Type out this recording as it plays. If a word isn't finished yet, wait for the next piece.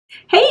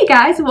Hey you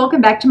guys,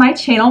 welcome back to my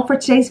channel. For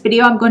today's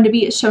video, I'm going to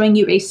be showing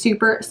you a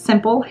super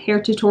simple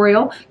hair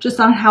tutorial just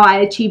on how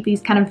I achieve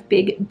these kind of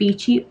big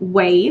beachy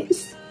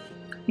waves.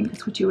 I think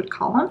that's what you would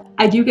call them.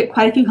 I do get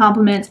quite a few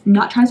compliments. I'm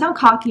not trying to sound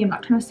cocky. I'm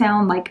not trying to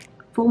sound like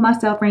full of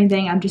myself or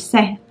anything. I'm just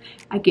saying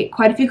I get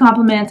quite a few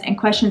compliments and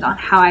questions on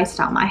how I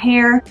style my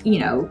hair. You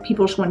know,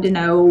 people just want to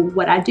know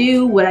what I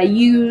do, what I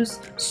use.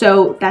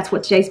 So that's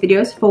what today's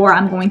video is for.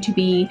 I'm going to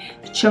be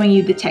showing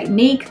you the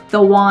technique,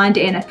 the wand,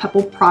 and a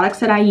couple products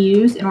that I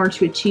use in order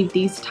to achieve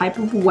these type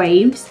of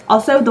waves.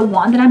 Also, the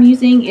wand that I'm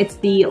using, it's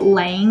the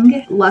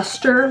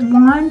Lustre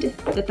wand,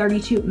 the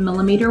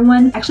 32mm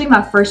one. Actually,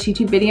 my first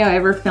YouTube video I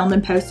ever filmed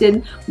and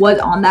posted was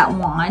on that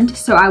wand.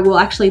 So I will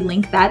actually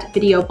link that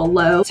video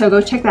below. So go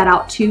check that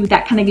out too.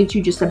 That kind of gives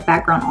you just a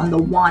background on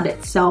the wand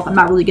itself. I'm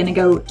not really going to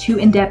go too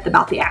in depth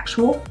about the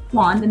actual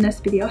wand in this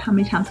video. How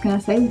many times can I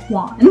say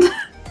wand?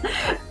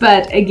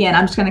 But again,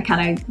 I'm just going to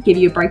kind of give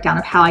you a breakdown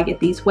of how I get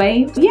these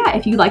waves. So yeah,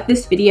 if you like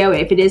this video,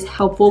 if it is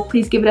helpful,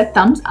 please give it a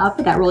thumbs up.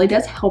 That really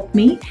does help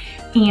me.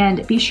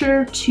 And be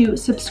sure to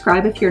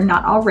subscribe if you're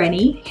not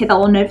already. Hit that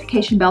little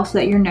notification bell so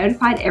that you're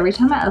notified every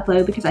time I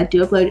upload, because I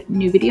do upload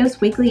new videos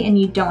weekly and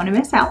you don't want to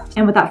miss out.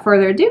 And without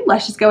further ado,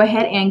 let's just go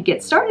ahead and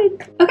get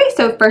started. Okay,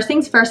 so first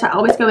things first, I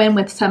always go in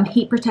with some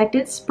heat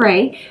protected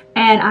spray.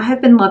 And I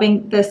have been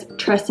loving this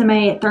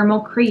Tresemme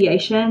Thermal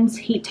Creations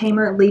Heat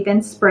Tamer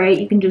Leave-In Spray.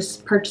 You can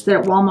just purchase it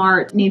at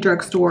Walmart, any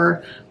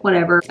drugstore,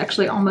 whatever. It's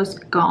actually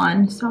almost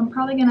gone, so I'm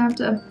probably gonna have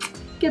to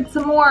get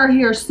some more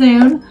here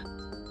soon.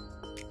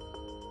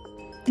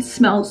 It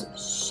smells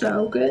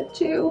so good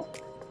too.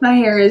 My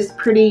hair is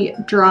pretty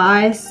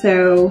dry,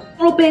 so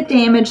a little bit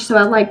damaged, so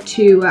I like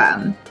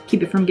to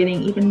keep it from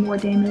getting even more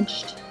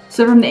damaged.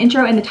 So from the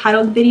intro and the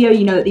title of the video,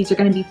 you know that these are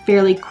going to be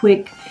fairly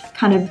quick,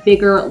 kind of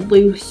bigger,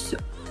 loose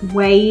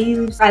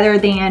waves rather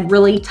than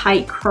really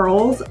tight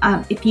curls.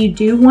 If you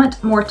do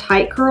want more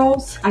tight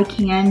curls, I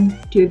can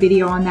do a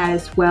video on that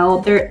as well.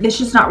 This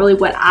is not really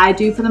what I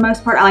do for the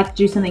most part. I like to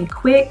do something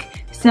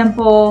quick,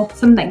 simple,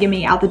 something that get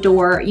me out the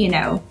door, you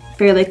know,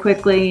 fairly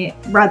quickly,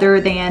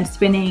 rather than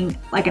spending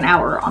like an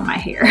hour on my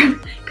hair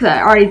because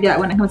I already do that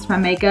when it comes to my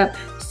makeup.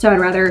 So I'd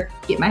rather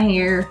get my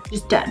hair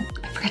just done.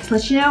 I forgot to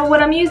let you know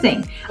what I'm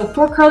using.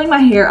 For curling my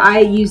hair, I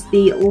use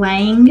the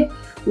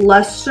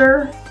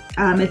Lustre.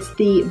 It's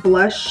the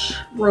blush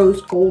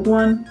rose gold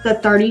one, the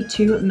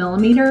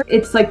 32mm.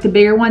 It's like the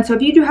bigger one. So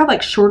if you do have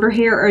like shorter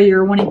hair or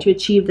you're wanting to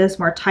achieve this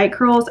more tight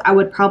curls, I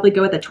would probably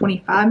go with a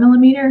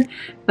 25mm,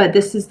 but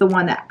this is the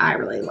one that I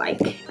really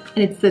like.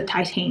 And it's the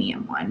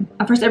titanium one.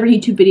 My first ever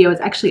YouTube video is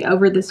actually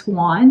over this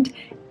wand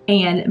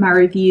and my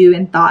review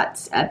and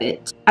thoughts of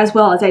it, as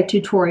well as a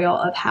tutorial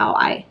of how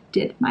I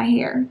did my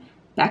hair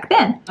back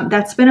then.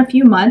 That's been a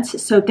few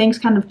months, so things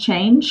kind of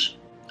change.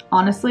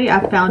 Honestly,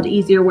 I've found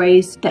easier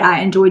ways that I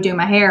enjoy doing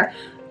my hair,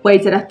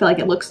 ways that I feel like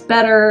it looks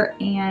better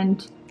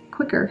and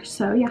quicker.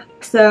 So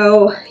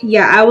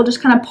yeah, I will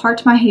just kind of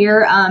part my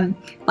hair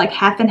like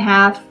half and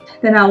half.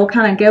 Then I will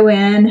kind of go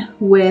in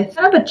with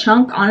kind of a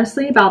chunk,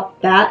 honestly,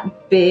 about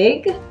that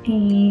big,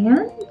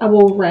 and I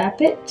will wrap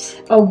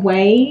it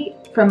away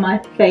from my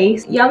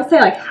face. Yeah, I would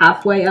say like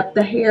halfway up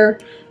the hair.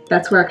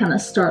 That's where I kind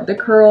of start the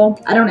curl.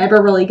 I don't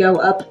ever really go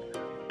up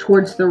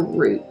towards the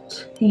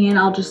root, and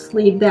I'll just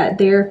leave that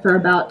there for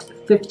about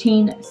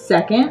 15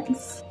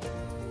 seconds.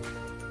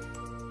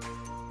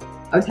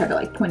 I always have it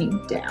like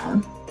pointing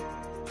down,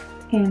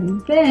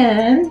 and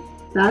then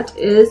that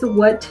is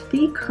what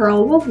the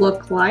curl will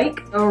look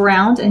like. Go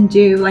around and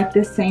do like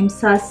the same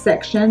size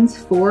sections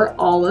for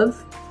all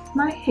of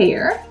my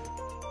hair.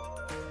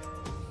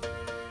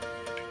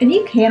 And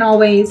you can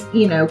always,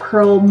 you know,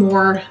 curl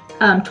more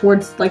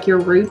towards like your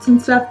roots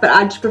and stuff, but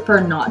I just prefer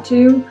not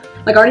to.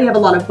 Like, I already have a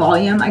lot of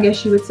volume, I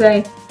guess you would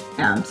say,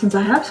 since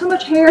I have so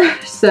much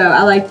hair. So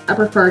I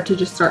prefer to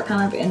just start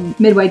kind of in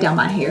midway down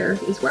my hair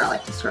is where I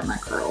like to start my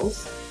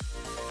curls.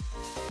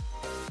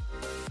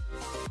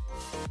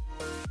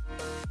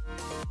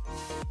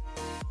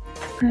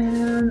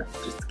 And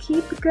just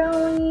keep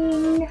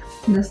going.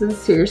 And this is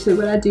seriously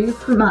what I do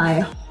for my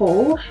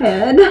whole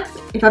head.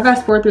 If I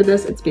fast forward through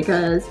this, it's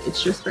because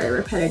it's just very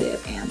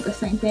repetitive and the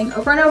same thing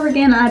over and over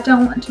again. I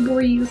don't want to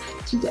bore you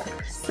to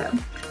death. So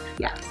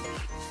yeah.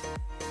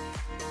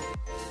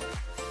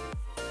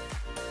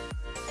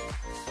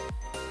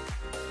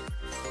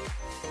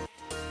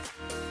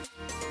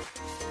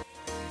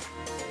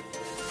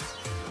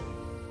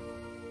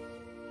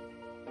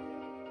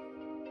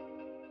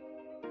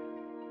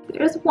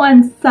 There's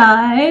one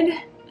side,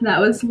 and that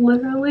was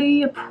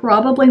literally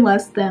probably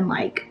less than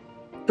like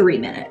 3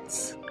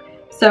 minutes.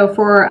 So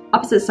for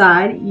opposite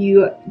side,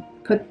 you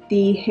put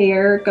the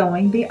hair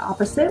going the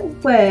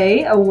opposite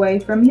way, away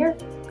from your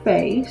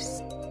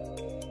face.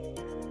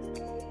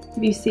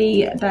 If you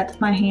see that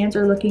my hands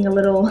are looking a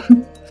little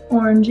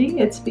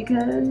orangey, it's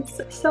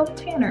because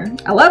self-tanner.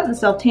 I love the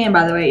self-tan,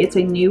 by the way. It's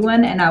a new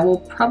one, and I will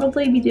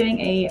probably be doing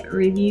a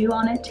review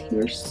on it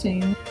here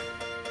soon,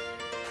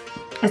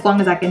 as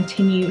long as I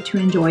continue to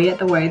enjoy it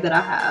the way that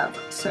I have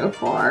so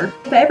far.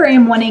 If I ever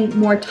am wanting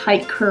more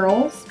tight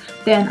curls,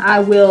 then I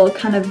will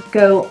kind of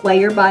go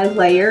layer by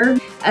layer,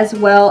 as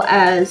well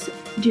as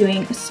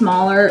doing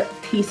smaller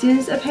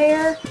pieces of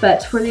hair.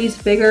 But for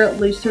these bigger,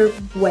 looser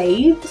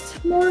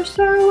waves more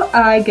so,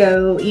 I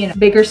go, you know,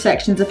 bigger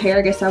sections of hair,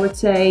 I guess I would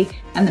say,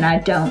 and then I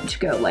don't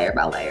go layer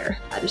by layer.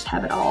 I just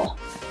have it all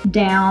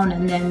down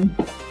and then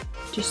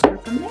just go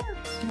from there.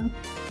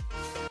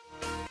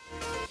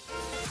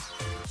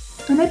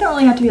 And they don't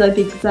really have to be like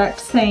the exact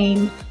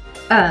same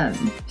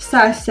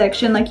size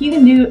section. Like, you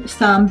can do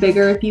some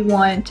bigger if you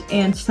want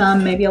and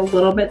some maybe a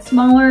little bit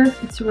smaller.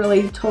 It's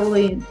really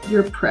totally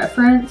your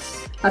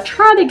preference. I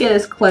try to get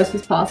as close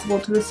as possible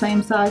to the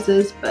same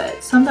sizes,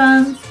 but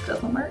sometimes it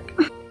doesn't work.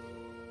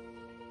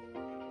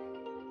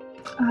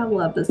 I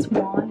love this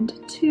wand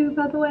too,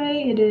 by the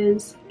way.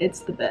 It's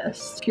the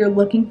best. If you're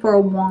looking for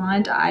a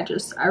wand, I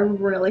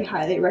really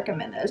highly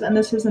recommend this. And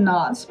this is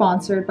not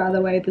sponsored, by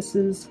the way. This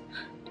is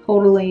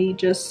totally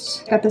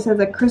just got this as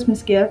a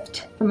Christmas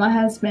gift from my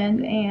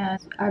husband, and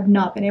I've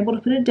not been able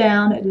to put it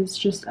down. It is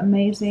just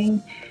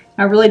amazing.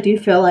 I really do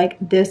feel like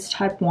this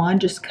type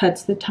wand just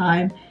cuts the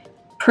time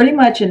pretty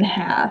much in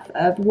half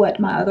of what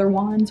my other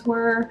wands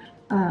were.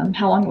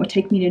 How long it would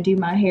take me to do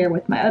my hair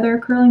with my other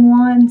curling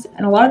wands.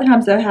 And a lot of the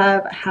times they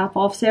have half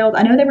off sales.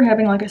 I know they were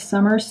having like a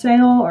summer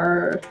sale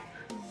or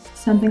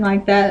something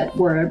like that,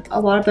 where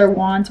a lot of their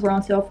wands were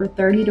on sale for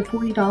 $30 to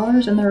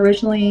 $40, and they're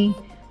originally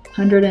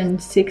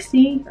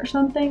 $160 or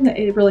something.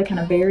 It really kind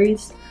of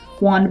varies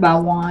wand by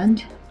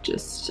wand.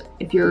 Just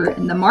if you're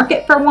in the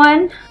market for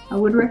one, I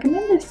would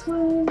recommend this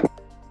one.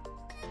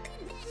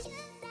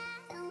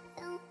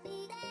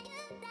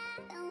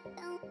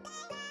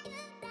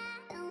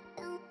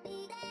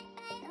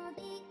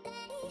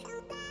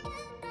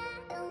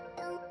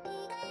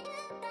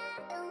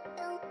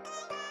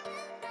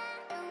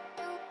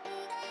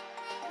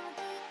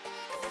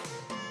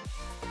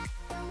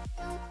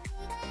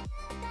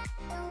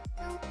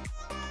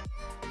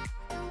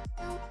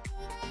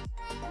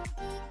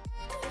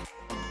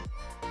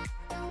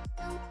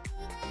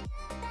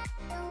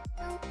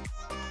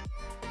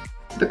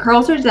 The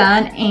curls are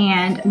done,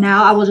 and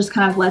now I will just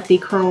kind of let the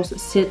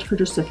curls sit for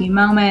just a few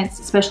moments,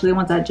 especially the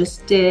ones I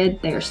just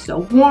did. They are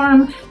still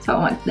warm, so I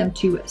want them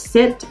to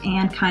sit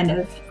and kind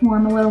of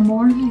form a little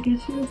more, I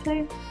guess you would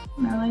say.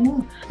 I don't really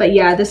know. But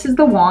yeah, this is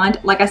the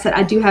wand. Like I said,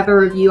 I do have a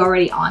review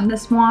already on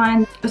this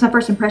wand. It was my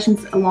first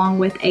impressions, along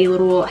with a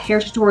little hair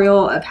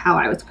tutorial of how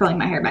I was curling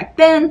my hair back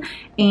then.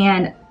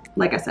 And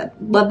like I said,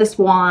 love this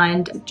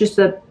wand. Just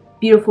a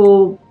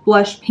beautiful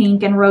blush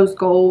pink and rose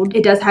gold.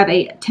 It does have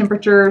a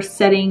temperature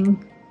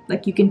setting.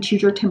 Like, you can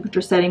choose your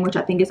temperature setting, which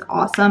I think is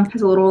awesome. It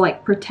has a little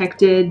like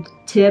protected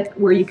tip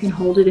where you can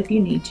hold it if you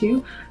need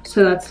to.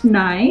 So that's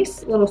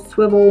nice. A little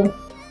swivel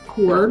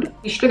cord.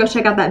 You should go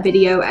check out that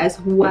video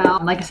as well.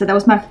 Like I said, that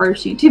was my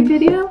first YouTube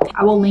video.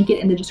 I will link it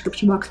in the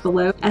description box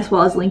below, as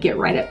well as link it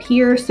right up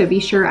here. So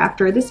be sure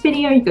after this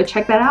video, you go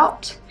check that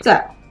out.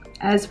 So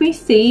as we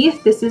see,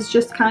 this is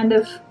just kind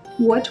of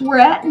what we're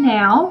at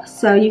now.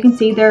 So you can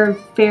see they're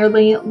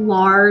fairly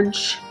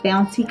large,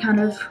 bouncy kind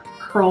of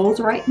curls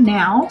right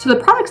now. So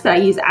the products that I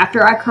use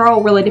after I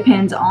curl really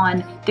depends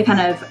on the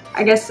kind of,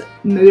 I guess,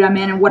 mood I'm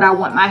in and what I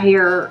want my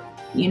hair,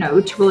 you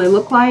know, to really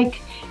look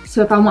like.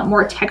 So if I want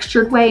more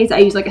textured waves, I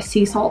use like a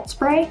sea salt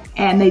spray,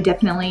 and they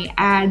definitely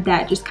add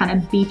that just kind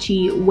of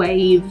beachy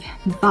wave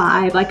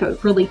vibe, like a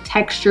really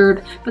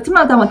textured, but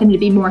sometimes I want them to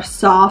be more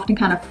soft and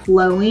kind of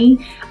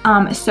flowy.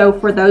 So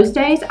for those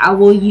days, I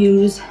will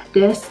use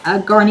this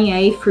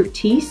Garnier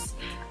Fructis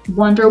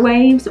Wonder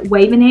Waves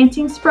Wave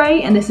Enhancing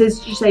Spray, and this is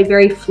just a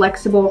very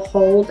flexible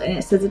hold, and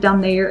it says it down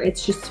there.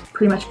 It's just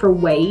pretty much for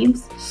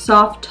waves,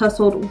 soft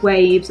tussled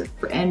waves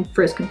and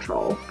frizz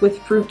control with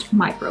fruit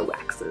micro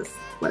waxes,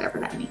 whatever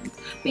that means.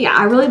 But yeah,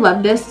 I really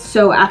love this.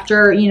 So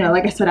after, you know,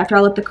 like I said, after I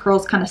let the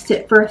curls kind of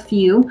sit for a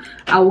few,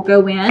 I will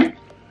go in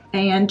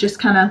and just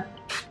kind of,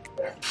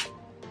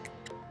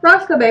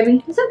 Roscoe,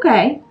 baby, it's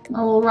okay.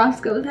 Oh,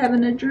 Roscoe is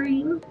having a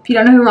dream. If you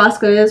don't know who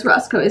Roscoe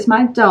is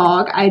my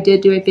dog. I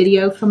did do a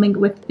video filming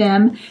with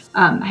them.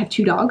 I have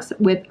two dogs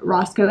with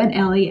Roscoe and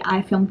Ellie.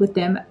 I filmed with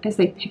them as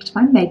they picked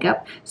my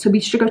makeup. So be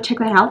sure to go check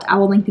that out. I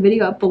will link the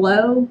video up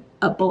below.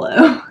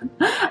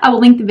 I will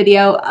link the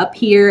video up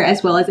here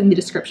as well as in the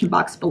description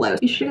box below.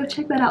 You should go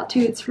check that out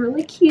too. It's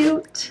really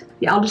cute.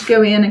 Yeah, I'll just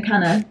go in and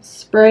kind of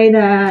spray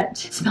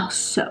that. It smells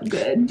so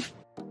good.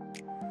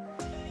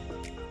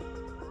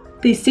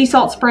 These sea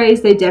salt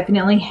sprays, they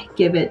definitely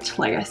give it,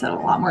 like I said, a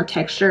lot more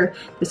texture.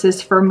 This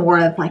is for more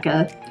of like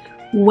a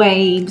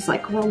waves,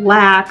 like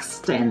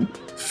relaxed and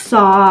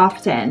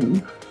soft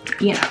and,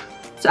 you know.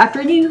 So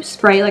after you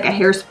spray like a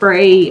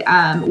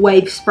hairspray,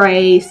 wave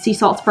spray, sea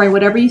salt spray,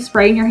 whatever you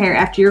spray in your hair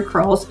after your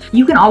curls,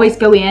 you can always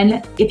go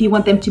in if you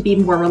want them to be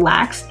more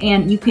relaxed,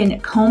 and you can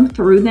comb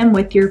through them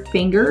with your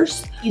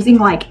fingers using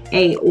like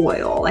a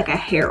oil, like a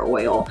hair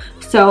oil.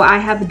 So I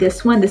have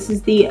this one. This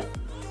is the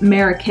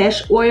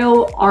Marrakesh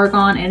oil,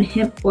 argan, and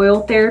hemp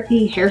oil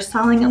therapy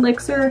hairstyling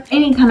elixir.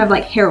 Any kind of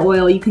like hair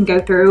oil you can go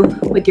through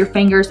with your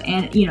fingers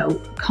and, you know,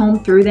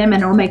 comb through them,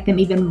 and it'll make them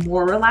even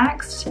more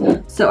relaxed.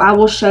 So I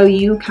will show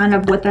you kind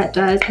of what that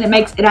does. And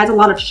it adds a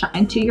lot of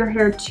shine to your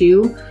hair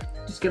too.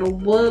 Just get a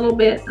little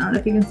bit, I don't know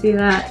if you can see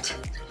that.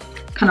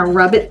 Kind of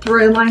rub it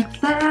through like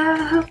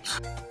that.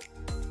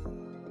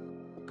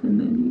 And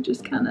then you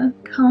just kind of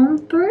comb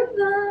through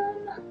them.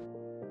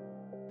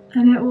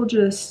 And it will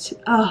just,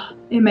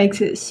 it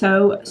makes it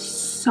so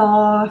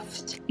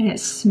soft. And it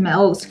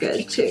smells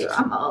good too.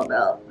 I'm all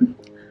about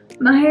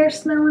my hair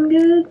smelling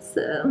good,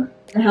 so.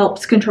 It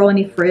helps control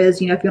any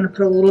frizz, you know, if you want to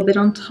put a little bit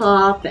on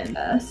top. And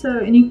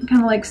and you can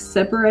kind of like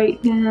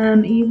separate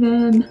them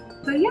even.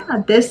 So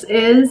yeah, this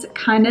is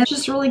kind of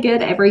just really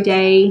good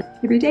everyday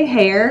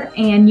hair,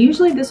 and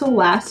usually this will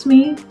last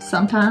me.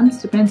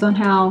 Sometimes, depends on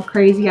how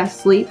crazy I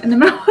sleep in the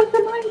middle of the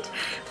night,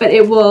 but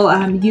it will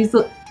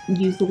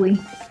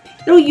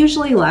it'll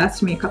usually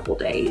last me a couple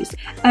days.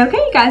 Okay,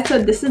 you guys, so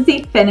this is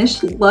the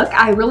finished look.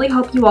 I really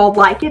hope you all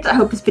like it. I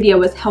hope this video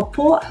was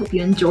helpful. I hope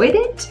you enjoyed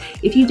it.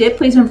 If you did,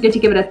 please don't forget to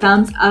give it a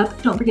thumbs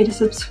up. Don't forget to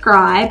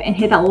subscribe and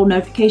hit that little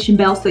notification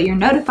bell so you're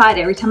notified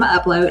every time I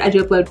upload. I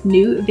do upload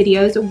new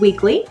videos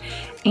weekly.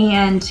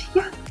 And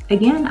yeah,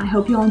 again, I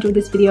hope you all enjoyed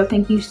this video.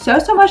 Thank you so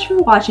much for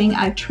watching.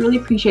 I truly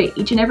appreciate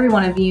each and every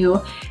one of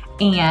you.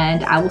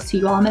 And I will see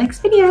you all in the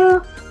next video.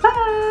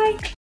 Bye!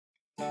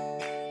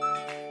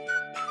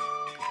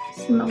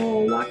 See my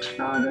little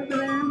watchdog over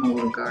there, my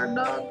little guard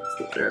dog.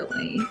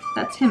 Literally,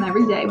 that's him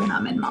every day when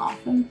I'm in my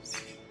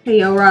office. Hey,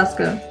 yo,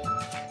 Roscoe.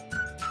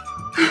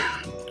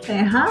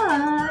 Say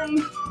hi.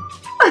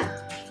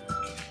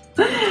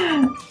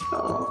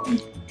 Oh.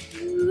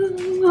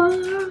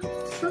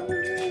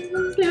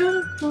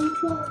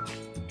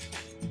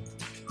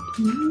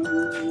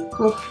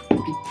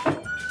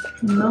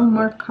 No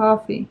more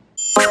coffee.